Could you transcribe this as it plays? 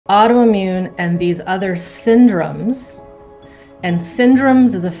autoimmune and these other syndromes. And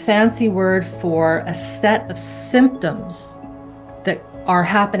syndromes is a fancy word for a set of symptoms that are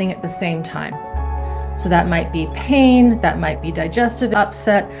happening at the same time. So that might be pain, that might be digestive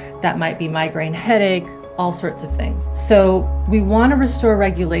upset, that might be migraine headache, all sorts of things. So we want to restore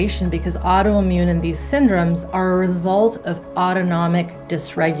regulation because autoimmune and these syndromes are a result of autonomic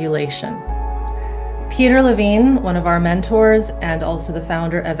dysregulation. Peter Levine, one of our mentors and also the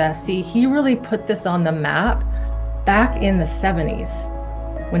founder of SC, he really put this on the map back in the 70s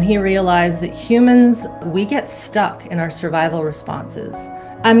when he realized that humans, we get stuck in our survival responses.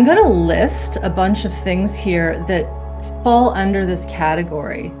 I'm going to list a bunch of things here that fall under this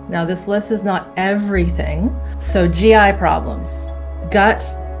category. Now, this list is not everything. So GI problems, gut,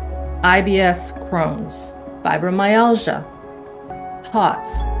 IBS, Crohn's, fibromyalgia,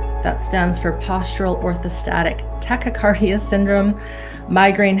 POTS, that stands for postural orthostatic tachycardia syndrome,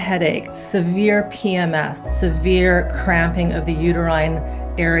 migraine headache, severe PMS, severe cramping of the uterine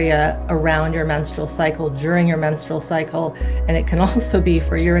area around your menstrual cycle, during your menstrual cycle, and it can also be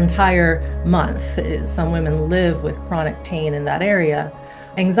for your entire month. Some women live with chronic pain in that area.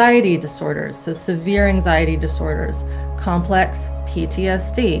 Anxiety disorders, so severe anxiety disorders, complex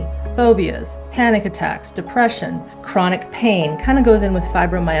PTSD, phobias, panic attacks, depression, chronic pain, kind of goes in with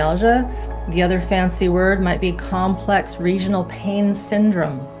fibromyalgia. The other fancy word might be complex regional pain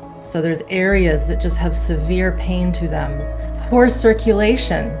syndrome. So there's areas that just have severe pain to them. Poor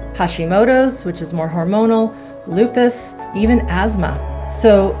circulation, Hashimoto's, which is more hormonal, lupus, even asthma.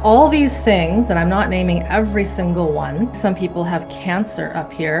 So all these things, and I'm not naming every single one. Some people have cancer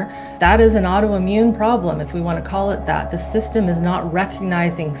up here. That is an autoimmune problem, if we want to call it that. The system is not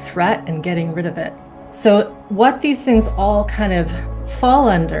recognizing threat and getting rid of it. So what these things all kind of fall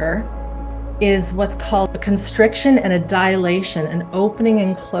under is what's called a constriction and a dilation, an opening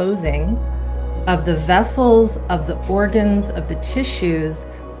and closing of the vessels, of the organs, of the tissues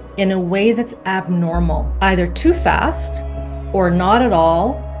in a way that's abnormal, either too fast or not at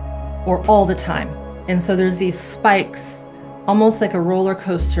all or all the time. And so there's these spikes, almost like a roller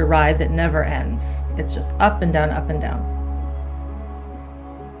coaster ride that never ends. It's just up and down, up and down.